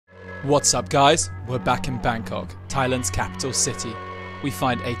What's up guys? We're back in Bangkok, Thailand's capital city. We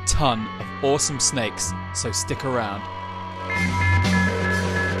find a ton of awesome snakes, so stick around.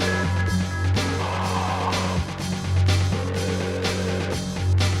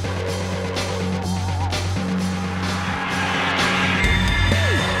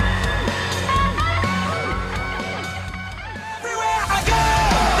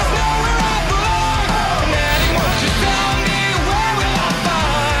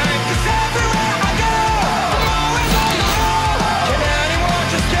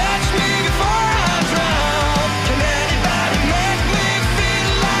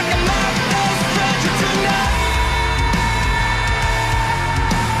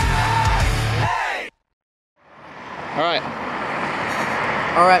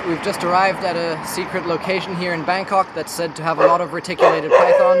 Alright, we've just arrived at a secret location here in Bangkok that's said to have a lot of reticulated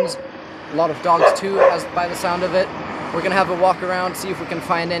pythons, a lot of dogs too, as by the sound of it. We're gonna have a walk around, see if we can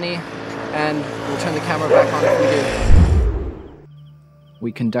find any, and we'll turn the camera back on if we do.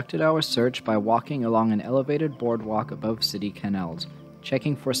 We conducted our search by walking along an elevated boardwalk above city canals,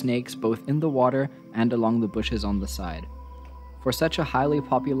 checking for snakes both in the water and along the bushes on the side. For such a highly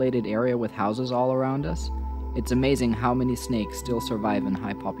populated area with houses all around us, it's amazing how many snakes still survive in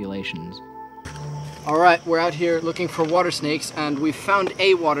high populations. Alright, we're out here looking for water snakes, and we've found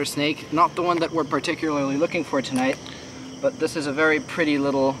a water snake, not the one that we're particularly looking for tonight, but this is a very pretty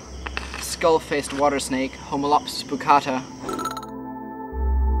little skull-faced water snake, Homalopsis buccata.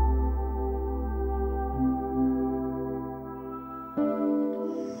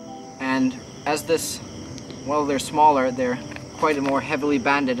 And as they're smaller, they're quite more heavily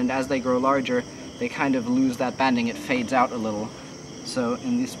banded, and as they grow larger, they kind of lose that banding, it fades out a little. So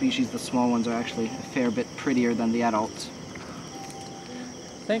in these species, the small ones are actually a fair bit prettier than the adults.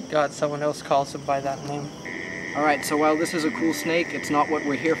 Thank God someone else calls them by that name. Alright, so while this is a cool snake, it's not what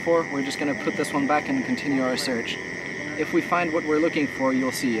we're here for. We're just going to put this one back and continue our search. If we find what we're looking for,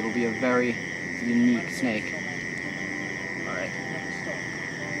 you'll see it'll be a very unique snake. Alright.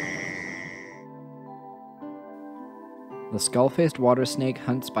 The skull-faced water snake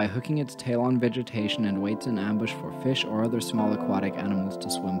hunts by hooking its tail on vegetation and waits in ambush for fish or other small aquatic animals to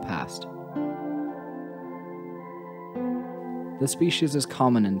swim past. This species is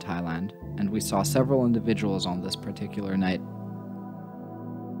common in Thailand, and we saw several individuals on this particular night.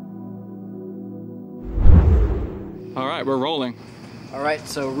 Alright, we're rolling. Alright,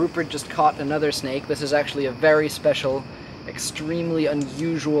 so Rupert just caught another snake. This is actually a very special, extremely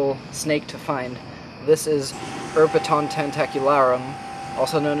unusual snake to find. This is Erpeton tentaculatum,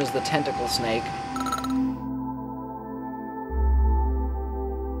 also known as the tentacle snake.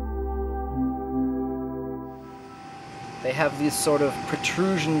 They have these sort of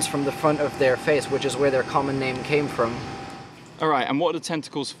protrusions from the front of their face, which is where their common name came from. Alright, and what are the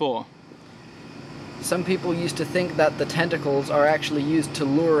tentacles for? Some people used to think that the tentacles are actually used to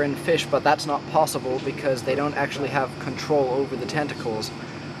lure in fish, but that's not possible because they don't actually have control over the tentacles.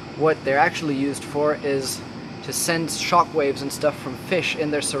 What they're actually used for is to send shockwaves and stuff from fish in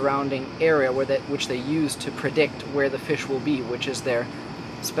their surrounding area which they use to predict where the fish will be, which is their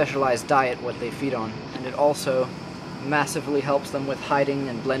specialized diet, what they feed on. And it also massively helps them with hiding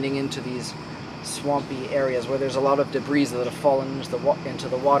and blending into these swampy areas where there's a lot of debris that have fallen into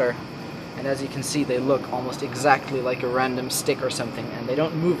the water. And as you can see, they look almost exactly like a random stick or something, and they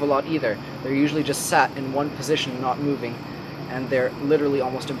don't move a lot either. They're usually just sat in one position, not moving, and they're literally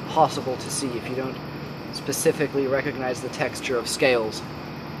almost impossible to see if you don't specifically recognize the texture of scales.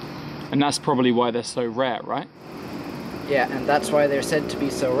 And that's probably why they're so rare, right? Yeah, and that's why they're said to be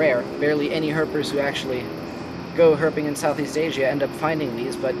so rare. Barely any herpers who actually go herping in Southeast Asia end up finding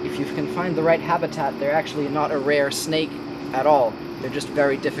these, but if you can find the right habitat, they're actually not a rare snake at all. They're just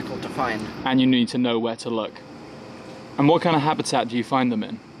very difficult to find. And you need to know where to look. And what kind of habitat do you find them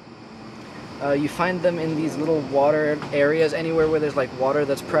in? You find them in these little water areas, anywhere where there's like water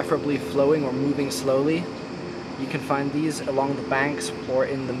that's preferably flowing or moving slowly. You can find these along the banks or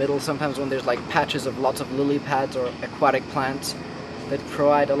in the middle, sometimes when there's like patches of lots of lily pads or aquatic plants that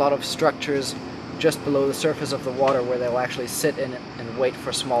provide a lot of structures just below the surface of the water where they'll actually sit in it and wait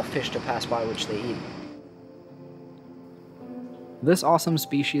for small fish to pass by, which they eat. This awesome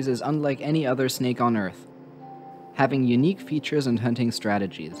species is unlike any other snake on Earth, having unique features and hunting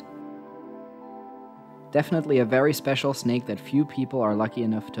strategies. Definitely a very special snake that few people are lucky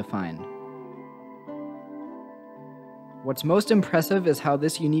enough to find. What's most impressive is how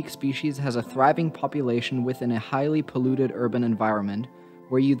this unique species has a thriving population within a highly polluted urban environment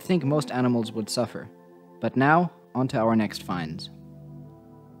where you'd think most animals would suffer. But now, on to our next finds.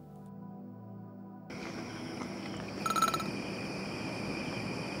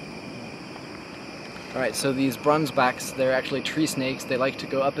 Alright, so these bronzebacks, they're actually tree snakes. They like to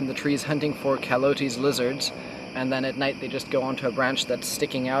go up in the trees hunting for calotes lizards, and then at night they just go onto a branch that's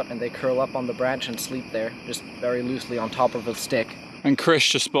sticking out and they curl up on the branch and sleep there, just very loosely on top of a stick. And Chris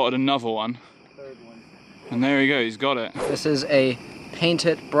just spotted another one. Third one. And there you go, he's got it. This is a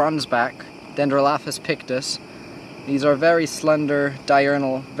painted bronzeback, Dendrelaphis pictus. These are very slender,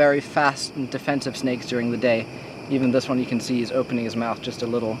 diurnal, very fast and defensive snakes during the day. Even this one you can see is opening his mouth just a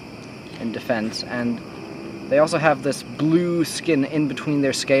little in defense. And they also have this blue skin in between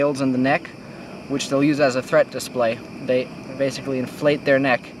their scales and the neck, which they'll use as a threat display. They basically inflate their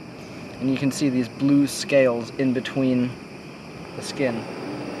neck, and you can see these blue scales in between the skin.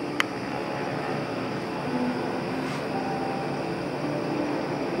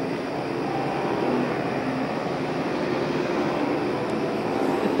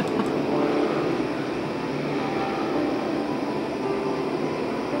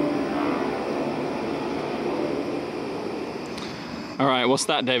 Alright, what's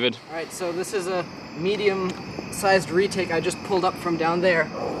that, David? Alright, so this is a medium-sized retic I just pulled up from down there.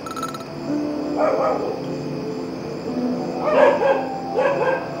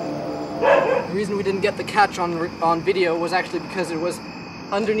 The reason we didn't get the catch on video was actually because it was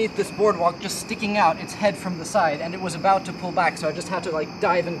underneath this boardwalk, just sticking out its head from the side, and it was about to pull back, so I just had to like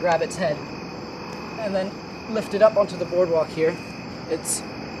dive and grab its head and then lift it up onto the boardwalk here. It's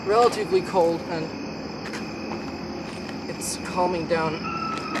relatively cold and it's calming down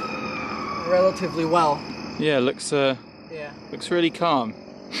relatively well. Yeah, looks really calm.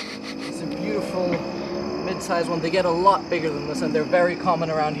 It's a beautiful mid-sized one. They get a lot bigger than this, and they're very common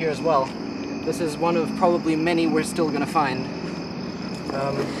around here as well. This is one of probably many we're still gonna find.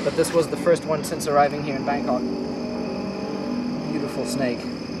 But this was the first one since arriving here in Bangkok. Beautiful snake.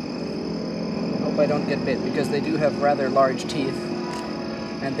 I hope I don't get bit, because they do have rather large teeth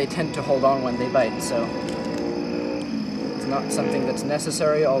and they tend to hold on when they bite, so it's not something that's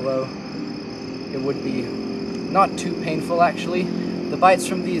necessary, although it would be not too painful actually. The bites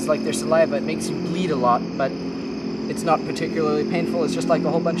from these, like their saliva, it makes you bleed a lot, but it's not particularly painful. It's just like a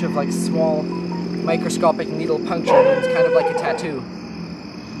whole bunch of like small microscopic needle puncture wounds, kind of like a tattoo.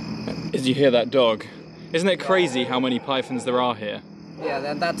 Did you hear that dog? Isn't it crazy how many pythons there are here?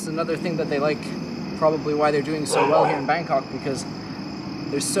 Yeah, that's another thing that they like, probably why they're doing so well here in Bangkok, because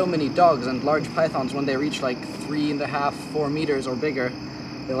there's so many dogs, and large pythons, when they reach like 3.5, 4 meters or bigger,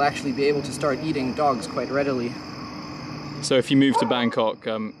 they'll actually be able to start eating dogs quite readily. So if you move to Bangkok,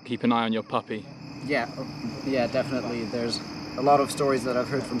 keep an eye on your puppy. Yeah, definitely. There's a lot of stories that I've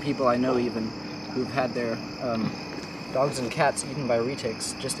heard from people I know even who've had their dogs and cats eaten by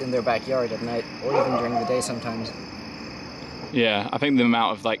retics just in their backyard at night, or even during the day sometimes. Yeah, I think the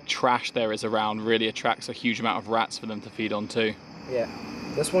amount of like trash there is around really attracts a huge amount of rats for them to feed on too. Yeah,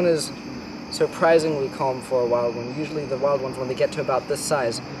 this one is surprisingly calm for a wild one. Usually the wild ones, when they get to about this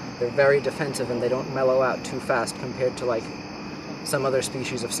size, they're very defensive and they don't mellow out too fast compared to like some other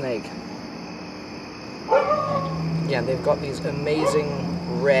species of snake. Yeah, they've got these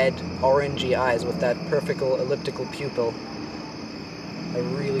amazing red, orangey eyes with that perfect elliptical pupil. I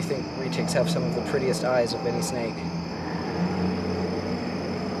really think retics have some of the prettiest eyes of any snake.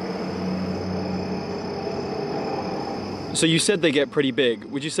 So you said they get pretty big.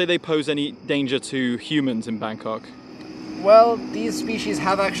 Would you say they pose any danger to humans in Bangkok? Well, these species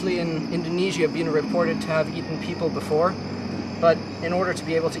have actually in Indonesia been reported to have eaten people before, but in order to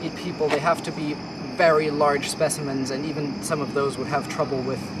be able to eat people, they have to be very large specimens, and even some of those would have trouble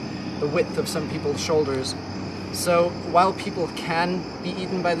with the width of some people's shoulders. So while people can be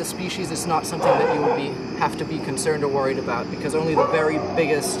eaten by the species, it's not something that you would have to be concerned or worried about, because only the very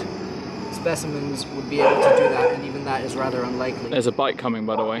biggest specimens would be able to do that, and even that is rather unlikely. There's a bike coming,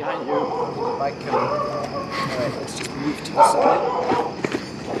 by the way. Behind you. There's a bike coming. Alright, let's just move to the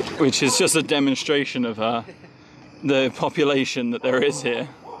side. Which is just a demonstration of the population that there is here.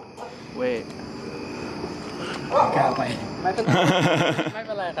 Wait. ไม่กล้าไป ไม่เป็นไ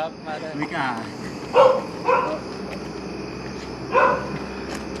รครับ มาเลย ไม่กล้า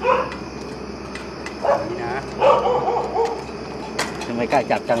นี่นะทำไมกล้า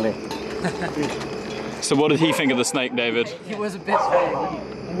จับจังเลย So what did he think of the snake, David? He was a bit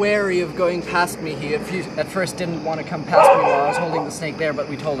wary of going past me. He at first didn't want to come past me while I was holding the snake there, but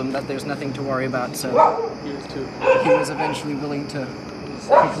we told him that there's nothing to worry about, so he was eventually willing to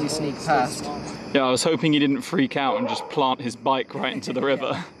quickly sneak past. Yeah, I was hoping he didn't freak out and just plant his bike right into the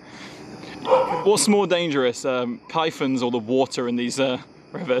river. What's more dangerous, pythons or the water in these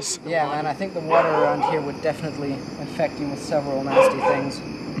rivers? Yeah, man, I think the water around here would definitely infect you with several nasty things.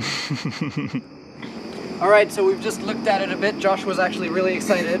 Alright, so we've just looked at it a bit. Josh was actually really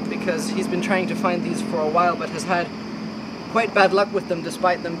excited because he's been trying to find these for a while but has had quite bad luck with them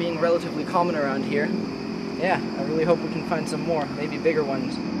despite them being relatively common around here. Yeah, I really hope we can find some more, maybe bigger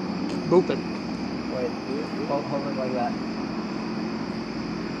ones. Boop it. Wait, hold it like that.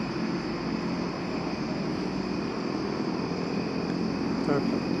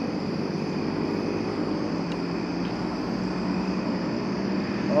 Perfect.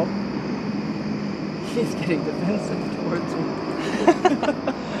 Oh. He's getting defensive towards me.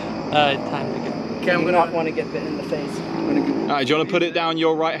 Time to go. Okay, I'm gonna not want to get bit in the face. Alright, do you want to put it down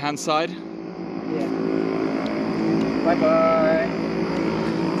your right hand side? Yeah. Bye bye.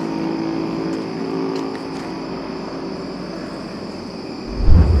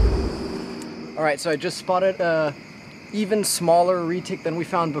 Alright, so I just spotted a even smaller retic than we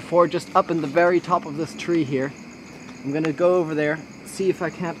found before, just up in the very top of this tree here. I'm gonna go over there, see if I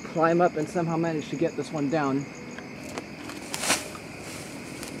can't climb up and somehow manage to get this one down.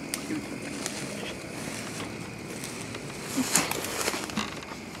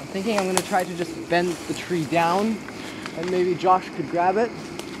 I'm thinking I'm gonna try to just bend the tree down and maybe Josh could grab it.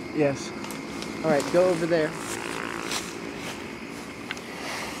 Yes. Alright, go over there.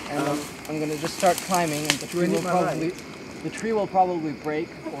 And I'm gonna just start climbing and the tree will probably break,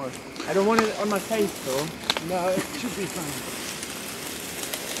 or I don't want it on my face though. no, it should be fine.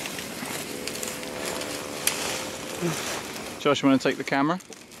 Josh, you want to take the camera?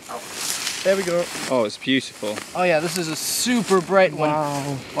 There we go. Oh, it's beautiful. Oh yeah, this is a super bright one.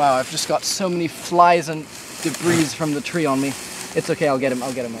 Wow. Wow, I've just got so many flies and debris from the tree on me. It's okay, I'll get him.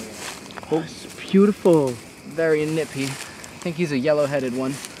 Oh, it's beautiful. Very nippy. I think he's a yellow-headed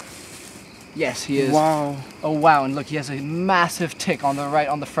one. Yes, he is. Wow. Oh wow, and look, he has a massive tick on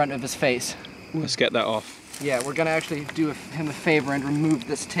the front of his face. Let's get that off. Yeah, we're gonna actually do him a favor and remove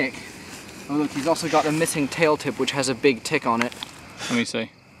this tick. Oh look, he's also got a missing tail tip which has a big tick on it. Let me see.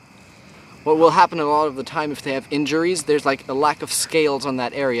 What will happen a lot of the time if they have injuries, there's like a lack of scales on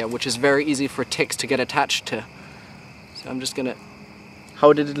that area, which is very easy for ticks to get attached to. So I'm just gonna...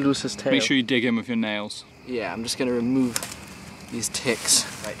 How did it lose his tail? Make sure you dig in with your nails. Yeah, I'm just gonna remove these ticks.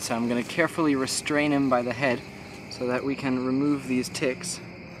 Right, so I'm gonna carefully restrain him by the head so that we can remove these ticks.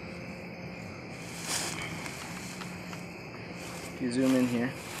 If you zoom in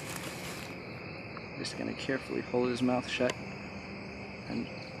here, just gonna carefully hold his mouth shut and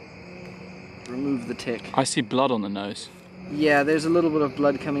remove the tick. I see blood on the nose. Yeah, there's a little bit of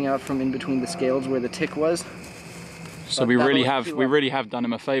blood coming out from in between the scales where the tick was. So we really have done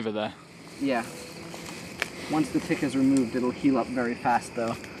him a favor there. Yeah. Once the tick is removed, it'll heal up very fast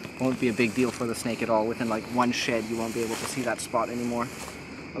though. Won't be a big deal for the snake at all. Within like one shed, you won't be able to see that spot anymore.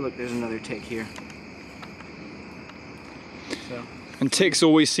 Oh look, there's another tick here. So. And ticks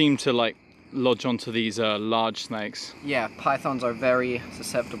always seem to like lodge onto these large snakes. Yeah, pythons are very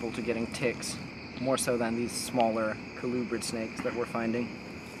susceptible to getting ticks, more so than these smaller colubrid snakes that we're finding.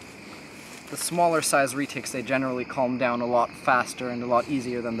 The smaller size retics, they generally calm down a lot faster and a lot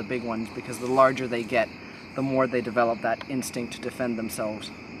easier than the big ones because the larger they get, the more they develop that instinct to defend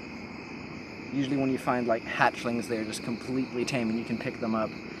themselves. Usually when you find like hatchlings, they're just completely tame and you can pick them up.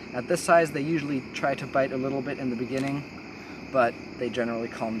 At this size, they usually try to bite a little bit in the beginning, but they generally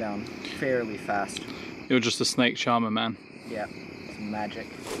calm down fairly fast. You're just a snake charmer, man. Yeah, it's magic.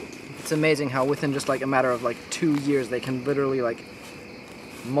 It's amazing how within just like a matter of like 2 years, they can literally like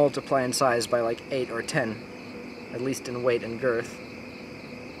multiply in size by like 8 or 10, at least in weight and girth.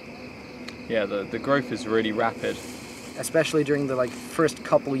 Yeah, the growth is really rapid. Especially during the like first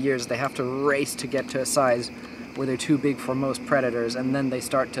couple years, they have to race to get to a size where they're too big for most predators, and then they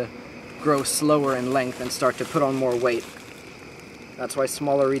start to grow slower in length and start to put on more weight. That's why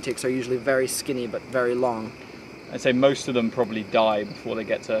smaller retics are usually very skinny but very long. I'd say most of them probably die before they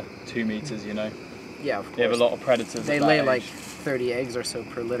get to 2 meters, you know. Yeah, of course. They have a lot of predators. They lay like 30 eggs or so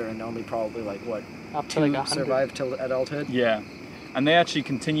per litter and only probably like what, up to like 100. Survive till adulthood? Yeah, and they actually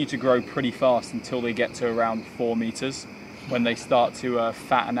continue to grow pretty fast until they get to around 4 meters, when they start to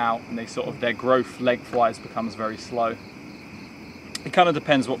fatten out and they their growth lengthwise becomes very slow. It kind of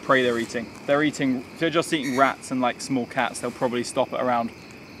depends what prey they're eating. If they're just eating rats and like small cats, they'll probably stop at around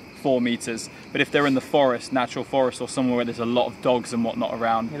 4 meters. But if they're in the forest, natural forest, or somewhere where there's a lot of dogs and whatnot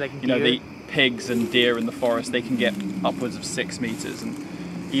around, like you know, they eat pigs and deer in the forest, they can get upwards of 6 meters and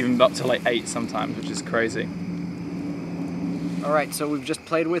even up to like 8 sometimes, which is crazy. Alright, so we've just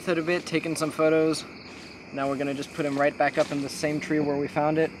played with it a bit, taken some photos. Now we're gonna just put him right back up in the same tree where we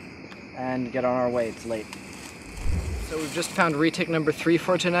found it and get on our way. It's late. So we've just found retic number 3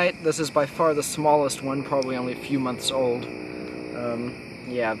 for tonight. This is by far the smallest one, probably only a few months old.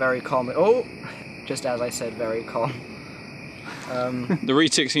 Yeah, very calm. Oh! just as I said, very calm. The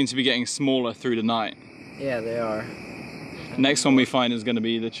retics seem to be getting smaller through the night. Yeah, they are. Next one we find is going to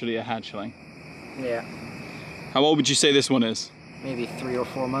be literally a hatchling. Yeah. How old would you say this one is? Maybe 3 or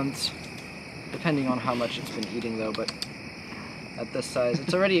 4 months, depending on how much it's been eating though, but at this size.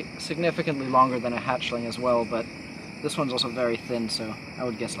 It's already significantly longer than a hatchling as well, but this one's also very thin, so I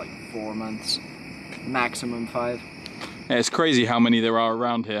would guess like 4 months, maximum 5. Yeah, it's crazy how many there are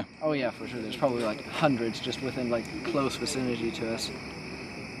around here. Oh yeah, for sure. There's probably like hundreds just within like close vicinity to us.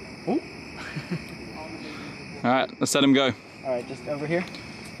 Oh. Alright, let's let him go. Alright, just over here?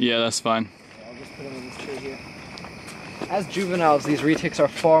 Yeah, that's fine. I'll just put him in this tree here. As juveniles, these retics are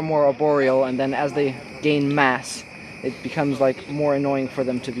far more arboreal, and then as they gain mass, it becomes like more annoying for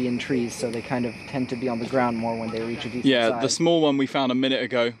them to be in trees, so they kind of tend to be on the ground more when they reach a decent size. The small one we found a minute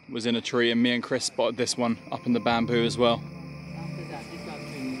ago was in a tree, and me and Chris spotted this one up in the bamboo as well.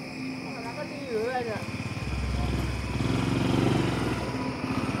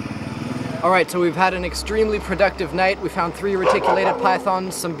 Alright, so we've had an extremely productive night. We found 3 reticulated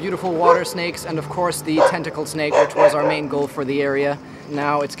pythons, some beautiful water snakes, and of course the tentacled snake, which was our main goal for the area.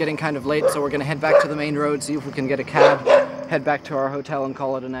 Now it's getting kind of late, so we're going to head back to the main road, see if we can get a cab, head back to our hotel and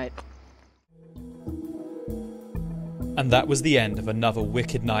call it a night. And that was the end of another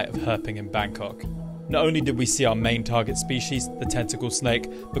wicked night of herping in Bangkok. Not only did we see our main target species, the tentacle snake,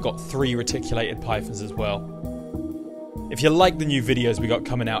 but got 3 reticulated pythons as well. If you like the new videos we got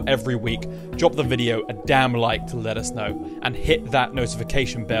coming out every week, drop the video a damn like to let us know, and hit that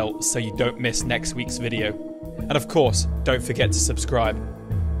notification bell so you don't miss next week's video. And of course, don't forget to subscribe.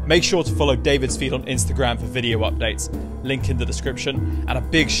 Make sure to follow David's feed on Instagram for video updates, link in the description, and a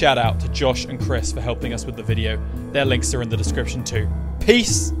big shout out to Josh and Chris for helping us with the video. Their links are in the description too.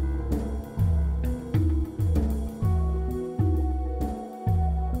 Peace!